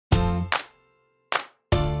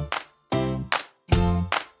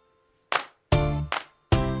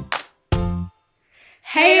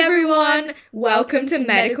Hey everyone! Welcome to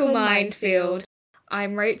Medical Mindfield.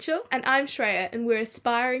 I'm Rachel. And I'm Shreya, and we're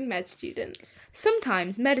aspiring med students.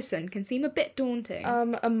 Sometimes medicine can seem a bit daunting.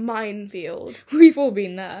 A minefield. We've all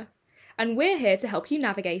been there. And we're here to help you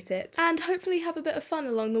navigate it. And hopefully have a bit of fun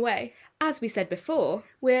along the way. As we said before,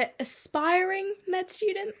 we're aspiring med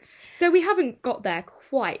students. So we haven't got there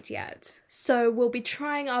quite yet. So we'll be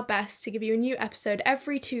trying our best to give you a new episode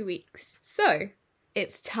every 2 weeks. So,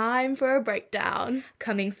 it's time for a breakdown.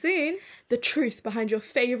 Coming soon. The truth behind your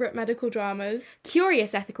favourite medical dramas.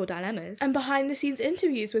 Curious ethical dilemmas. And behind-the-scenes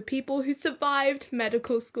interviews with people who survived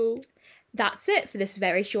medical school. That's it for this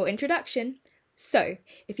very short introduction. So,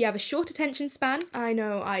 if you have a short attention span... I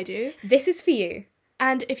know I do. This is for you.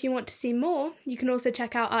 And if you want to see more, you can also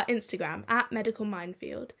check out our Instagram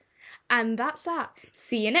 @medicalminefield. And that's that.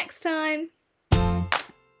 See you next time.